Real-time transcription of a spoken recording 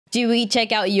Do we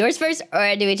check out yours first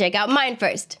or do we check out mine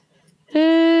first? We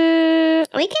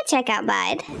can check out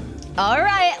mine. All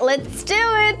right, let's do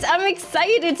it. I'm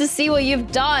excited to see what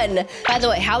you've done. By the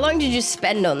way, how long did you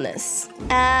spend on this?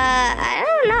 I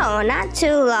don't know. Not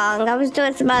too long. I was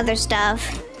doing some other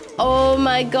stuff. Oh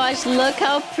my gosh, look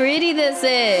how pretty this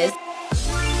is.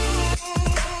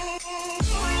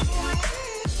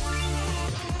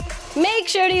 Make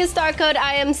sure to use star code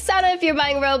IamSanna if you're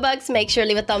buying Robux. Make sure to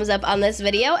leave a thumbs up on this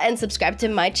video and subscribe to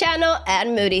my channel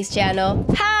and Moody's channel.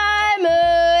 Hi,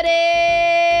 Moody!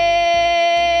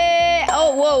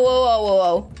 Oh,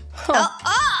 whoa. Huh.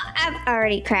 Oh, I've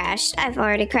already crashed.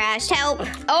 Help.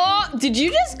 Oh, did you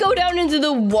just go down into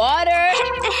the water?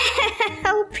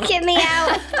 Help, get me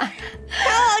out.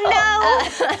 Oh,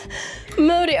 no.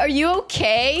 Moody, are you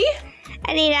okay?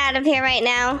 I need out of here right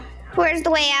now. Where's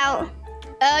the way out?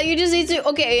 You just need to.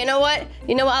 Okay, you know what?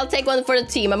 I'll take one for the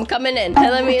team. I'm coming in.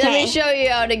 Let me show you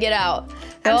how to get out.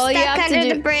 I'm stuck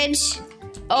under the bridge.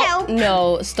 Oh, help!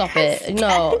 No, stop it.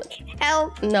 No.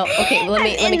 Help! No. Okay, let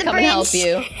me come and help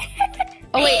you.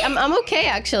 Oh wait, I'm okay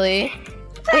actually.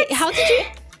 What? Wait, how did you?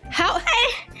 How?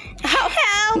 Help!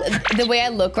 The way I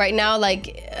look right now,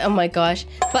 like, oh my gosh.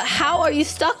 But how are you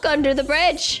stuck under the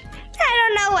bridge? I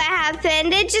don't know what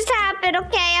happened. It just happened.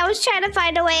 Okay, I was trying to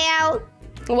find a way out.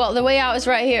 Well, the way out is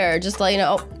right here. Just let you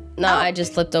know. Oh, no, I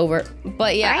just flipped over.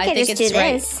 But yeah, I think it's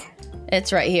right.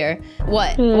 It's right here.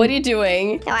 What? What are you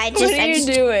doing? No, what are you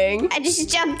doing? I just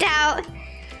jumped out.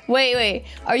 Wait.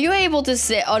 Are you able to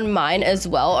sit on mine as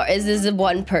well, or is this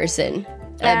one person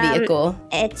vehicle?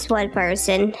 It's one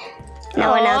person. No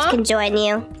one else can join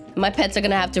you. My pets are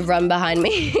gonna have to run behind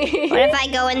me. What if I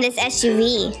go in this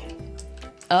SUV?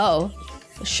 Oh,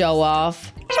 show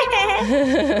off.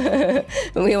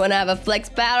 We want to have a flex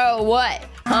battle or what?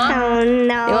 Huh? Oh,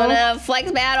 no. You want to have a flex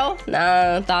battle?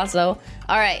 No, I thought so.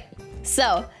 All right.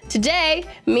 So, today,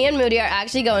 me and Moody are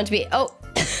actually going to be... Oh.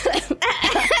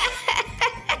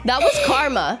 That was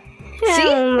karma. See?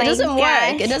 It doesn't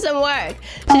work. It doesn't work.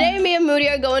 Today, me and Moody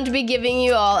are going to be giving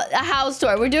you all a house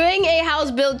tour. We're doing a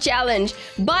house build challenge,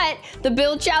 but the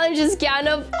build challenge is kind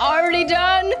of already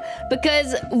done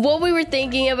because what we were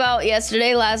thinking about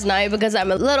last night, because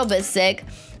I'm a little bit sick,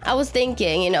 I was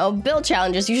thinking, build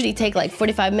challenges usually take like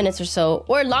 45 minutes or so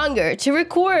or longer to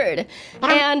record.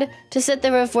 And to sit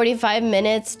there for 45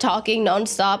 minutes talking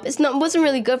nonstop, wasn't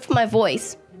really good for my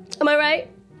voice. Am I right?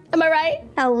 Am I right?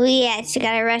 Oh, yes. You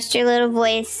gotta rest your little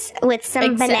voice with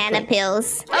some banana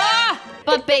pills.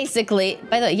 But basically,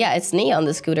 by the way, yeah, it's neon,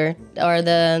 the scooter. Or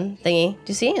the thingy. Do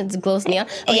you see? It glows neon.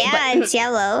 Okay, yeah, it's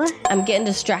yellow. I'm getting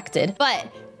distracted.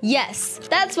 But yes,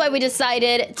 that's why we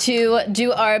decided to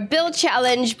do our build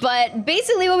challenge. But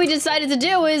basically what we decided to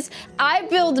do is I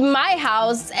build my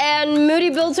house and Moody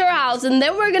builds her house. And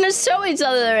then we're going to show each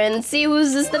other and see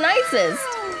who's the nicest.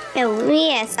 Oh,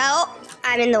 yes. Oh,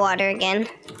 I'm in the water again.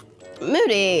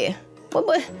 Moody,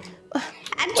 what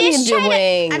I'm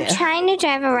trying to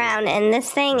drive around, and this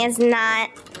thing is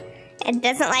not. It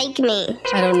doesn't like me.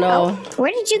 I don't know. Oh,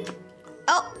 where did you?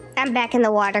 Oh, I'm back in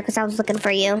the water because I was looking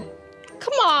for you.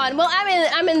 Come on. Well,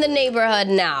 I'm in the neighborhood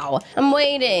now. I'm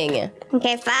waiting.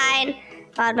 Okay, fine.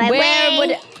 On my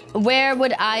way. Where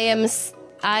would IamSanna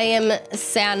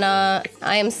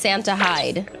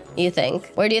hide? You think?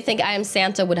 Where do you think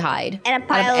IamSanna would hide? In a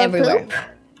pile of poop.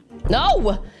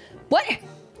 No. What do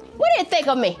you think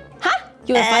of me? Huh?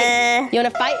 You wanna fight? You wanna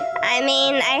fight? I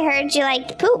mean, I heard you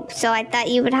like poop, so I thought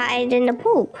you would hide in the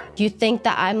poop. Do you think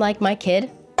that I'm like my kid?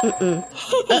 I'm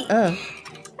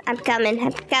coming.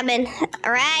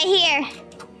 Right here.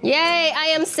 Yay,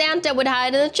 IamSanna would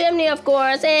hide in the chimney, of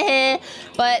course.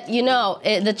 But,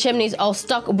 the chimney's all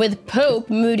stuck with poop,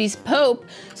 Moody's poop,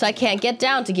 so I can't get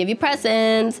down to give you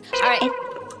presents. All right.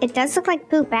 It does look like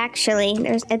poop, actually.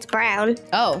 It's brown.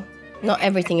 Oh. Not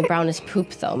everything in brown is poop,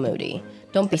 though, Moody.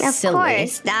 Don't be silly. Of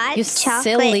course not.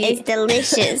 Chocolate is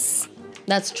delicious.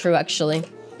 That's true, actually.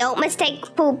 Don't mistake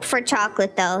poop for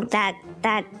chocolate, though. That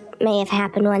may have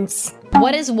happened once.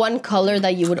 What is one color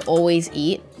that you would always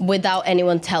eat without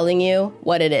anyone telling you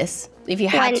what it is? If you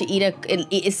had to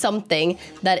eat something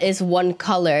that is one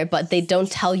color, but they don't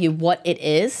tell you what it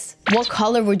is, what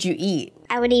color would you eat?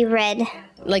 I would eat red.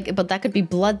 But that could be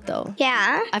blood, though.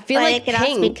 Yeah. I feel like it could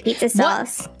also be pizza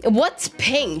sauce. What's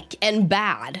pink and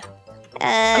bad?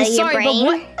 I'm sorry,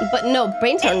 brain? But no,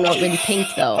 brains are not really pink,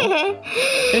 though.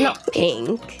 They're not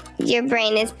pink. Your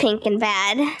brain is pink and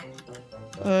bad.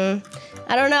 I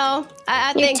don't know.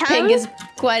 I think pink is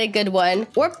quite a good one.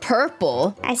 Or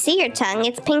purple. I see your tongue.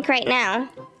 It's pink right now.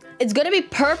 It's gonna be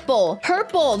purple.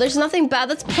 Purple. There's nothing bad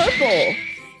that's purple.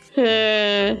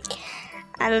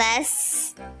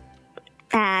 Unless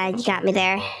You got me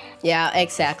there. Yeah,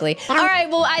 exactly. All right,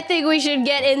 well, I think we should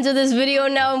get into this video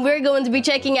now, and we're going to be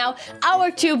checking out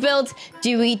our 2 builds.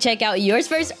 Do we check out yours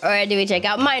first, or do we check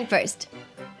out mine first?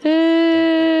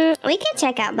 We can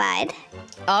check out mine.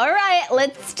 All right,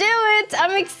 let's do it.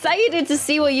 I'm excited to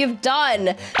see what you've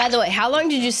done. By the way, how long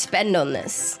did you spend on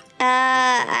this?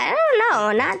 I don't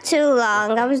know. Not too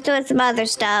long. I was doing some other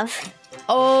stuff.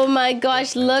 Oh my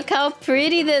gosh, look how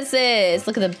pretty this is.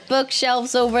 Look at the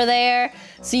bookshelves over there.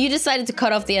 So you decided to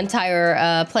cut off the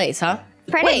entire place, huh?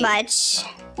 Pretty much.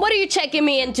 What are you checking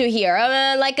me into here?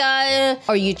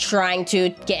 Are you trying to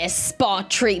get a spa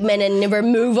treatment and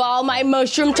remove all my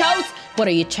mushroom toes? What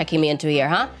are you checking me into here,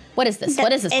 huh? What is this?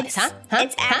 What is this place, huh?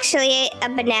 It's actually a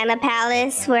banana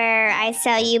palace where I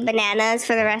sell you bananas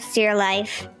for the rest of your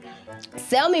life.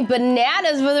 Sell me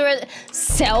bananas for the rest.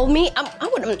 Sell me?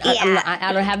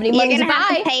 I don't have any money to buy. You're gonna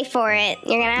have to pay for it.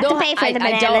 You're gonna have to pay for the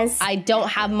bananas. I don't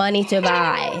have money to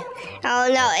buy. Oh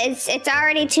no, it's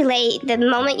already too late. The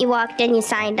moment you walked in, you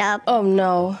signed up. Oh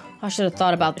no, I should have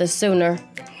thought about this sooner.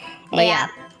 But yeah.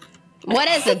 What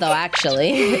is it though,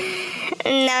 actually?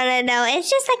 No. It's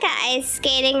just like an ice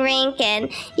skating rink,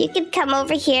 and you could come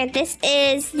over here. This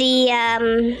is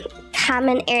the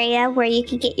common area where you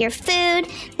could get your food.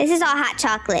 This is all hot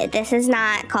chocolate. This is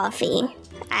not coffee.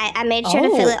 I made sure to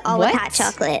fill it all with hot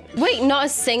chocolate. Wait, not a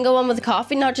single one with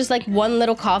coffee? Not just like one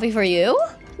little coffee for you?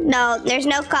 No, there's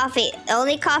no coffee. The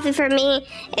only coffee for me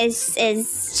is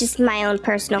just my own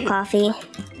personal coffee.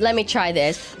 Let me try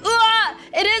this. Ah,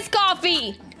 it is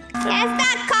coffee! That's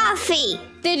not coffee!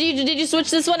 Did you switch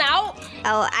this one out?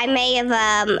 Oh, I may have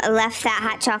left that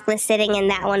hot chocolate sitting in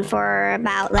that one for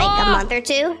about like a month or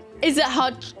 2. Is it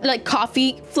hot, like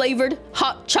coffee flavored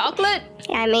hot chocolate?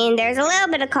 I mean, there's a little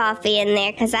bit of coffee in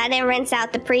there because I didn't rinse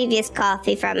out the previous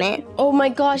coffee from it. Oh my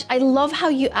gosh, I love how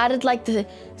you added like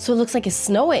so it looks like it's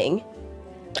snowing.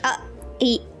 I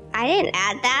didn't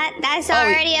add that. That's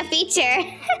already a feature.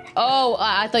 Oh,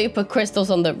 I thought you put crystals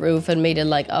on the roof and made it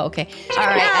like, oh, okay. All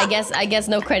right, no. I guess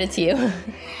no credit to you.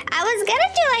 I was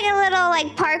gonna do like a little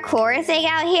like parkour thing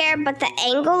out here, but the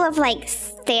angle of like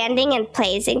standing and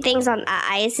placing things on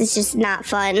ice is just not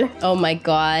fun. Oh my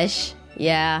gosh.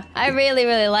 Yeah, I really,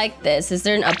 really like this. Is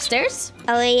there an upstairs?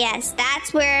 Oh yes,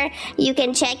 that's where you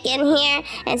can check in here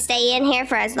and stay in here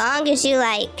for as long as you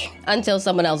like. Until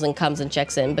someone else comes and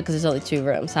checks in, because there's only 2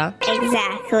 rooms, huh?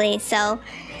 Exactly, so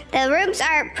the rooms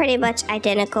are pretty much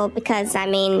identical because, I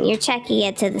mean, you're checking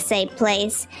into the same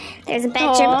place. There's a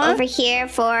bedroom over here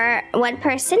for 1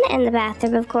 person and the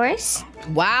bathroom, of course.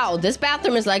 Wow, this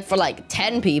bathroom is like for like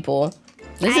 10 people.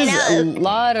 This is a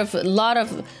lot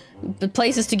of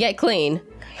places to get clean.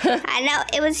 I know,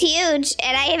 it was huge,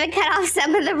 and I even cut off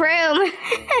some of the room.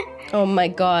 Oh my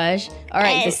gosh. All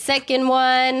right, the second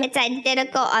one. It's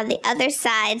identical on the other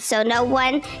side, so no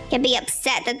one can be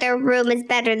upset that their room is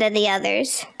better than the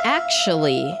others.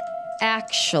 Actually,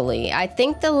 I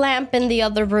think the lamp in the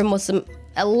other room was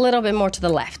a little bit more to the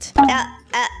left.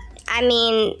 I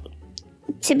mean,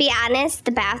 to be honest,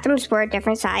 the bathrooms were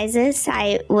different sizes.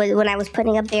 When I was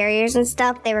putting up barriers and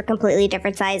stuff, they were completely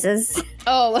different sizes.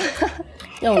 Oh,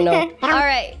 oh no. All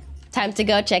right, time to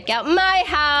go check out my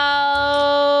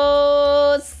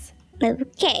house.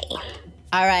 Okay.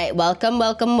 All right,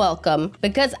 welcome.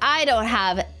 Because I don't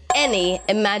have any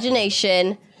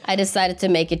imagination, I decided to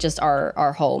make it just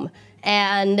our home.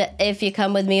 And if you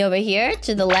come with me over here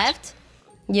to the left,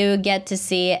 you get to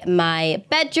see my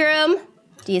bedroom.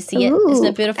 Do you see it? Isn't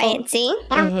it beautiful? Fancy.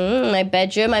 My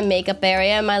bedroom, my makeup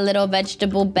area, my little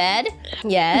vegetable bed.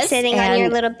 Yes. Sitting on your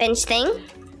little bench thing.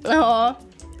 Oh,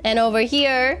 and over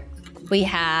here we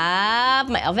have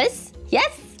my office.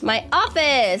 Yes, my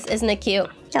office. Isn't it cute?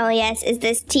 Oh yes. Is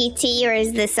this tea or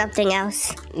is this something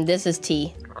else? This is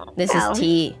tea. This is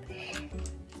tea.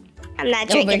 I'm not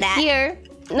drinking that. Over here.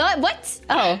 No, what?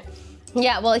 Oh.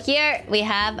 Yeah, well, here we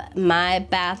have my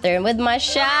bathroom with my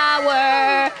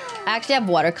shower. I actually have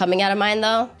water coming out of mine,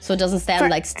 though, so it doesn't stand,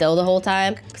 like, still the whole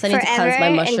time. Because I need to cleanse my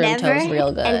mushroom toes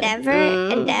real good. And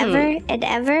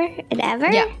ever.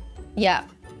 Yeah.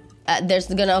 There's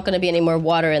not going to be any more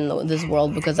water in this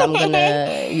world because I'm going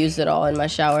to use it all in my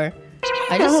shower.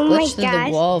 I just glitched through the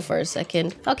wall for a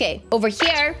second. Okay, over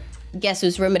here, guess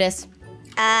whose room it is?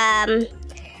 I'm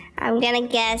going to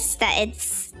guess that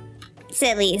it's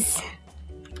Silly's.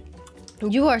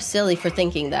 You are silly for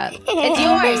thinking that. It's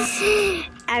yours.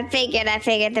 I figured.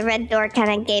 The red door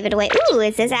kind of gave it away. Ooh,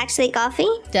 is this actually coffee?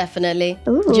 Definitely.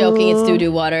 Ooh. Joking, it's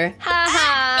doo-doo water. Ha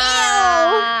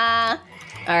ha!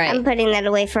 All right. I'm putting that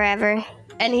away forever.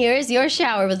 And here's your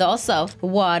shower with also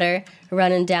water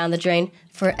running down the drain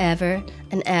forever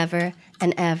and ever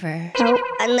and ever.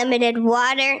 Oh, unlimited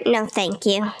water? No, thank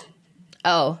you.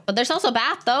 Oh, but there's also a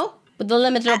bath, though, with the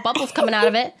limited bubbles coming out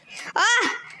of it.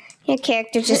 Ah! Your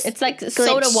character just It's like glitched.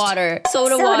 soda water.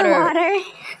 Soda water.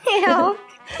 Ew.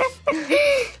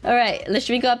 All right,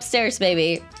 should we go upstairs,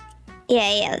 baby?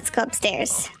 Yeah, let's go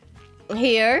upstairs.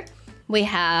 Here we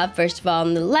have, first of all,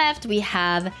 on the left, we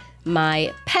have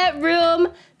my pet room.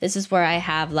 This is where I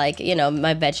have, like, you know,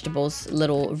 my vegetables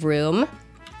little room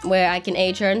where I can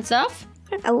age her and stuff.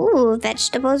 Oh,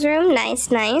 vegetables room.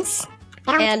 Nice, nice.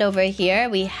 And over here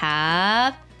we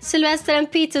have Sylvester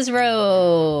and Pizza's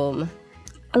room.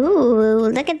 Ooh,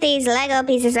 look at these Lego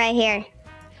pieces right here.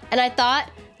 And I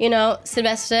thought, you know,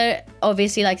 Sylvester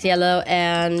obviously likes yellow,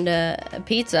 and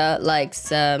Pizza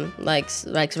likes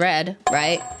red,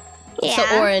 right? Yeah.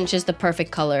 So orange is the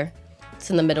perfect color. It's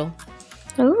in the middle.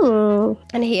 Ooh.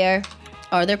 And here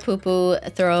are their poo-poo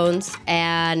thrones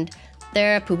and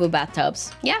their poo-poo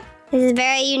bathtubs. Yeah. This is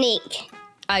very unique.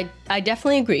 I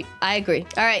definitely agree. I agree.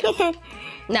 All right.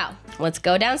 Now, let's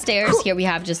go downstairs. Here we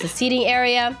have just the seating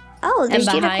area. Oh, there's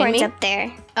and unicorns up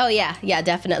there. Oh, yeah,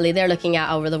 definitely. They're looking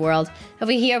out over the world.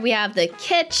 Over here, we have the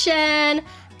kitchen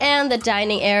and the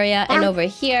dining area. And over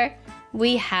here,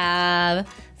 we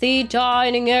have the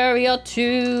dining area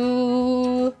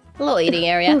too. A little eating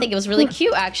area. I think it was really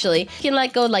cute, actually. You can,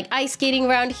 like, go, like, ice skating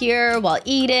around here while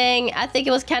eating. I think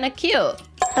it was kind of cute.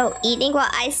 Oh, eating while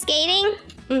ice skating?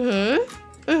 Mm-hmm.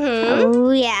 Oh,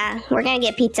 yeah. We're gonna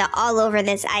get pizza all over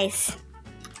this ice.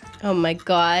 Oh, my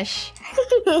gosh.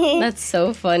 That's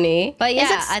so funny. But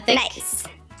yeah, I think... nice.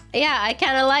 Yeah, I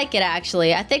kind of like it,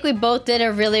 actually. I think we both did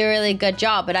a really, really good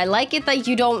job. But I like it that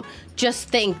you don't just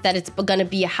think that it's gonna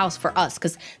be a house for us.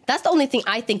 Because that's the only thing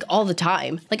I think all the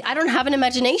time. Like, I don't have an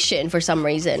imagination for some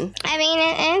reason. I mean,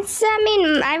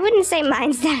 I wouldn't say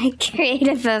mine's that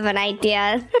creative of an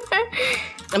idea.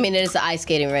 I mean, it is the ice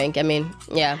skating rink. I mean,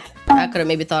 yeah. I could have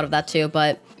maybe thought of that too.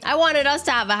 But I wanted us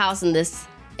to have a house in this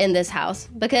house.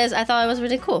 Because I thought it was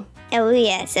really cool. Oh,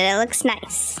 yes. And it looks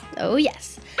nice. Oh,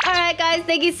 yes. Alright guys,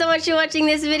 thank you so much for watching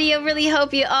this video. Really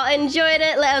hope you all enjoyed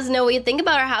it. Let us know what you think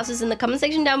about our houses in the comment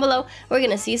section down below. We're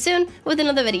gonna see you soon with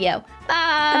another video.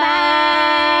 Bye!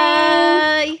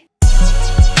 Bye-bye!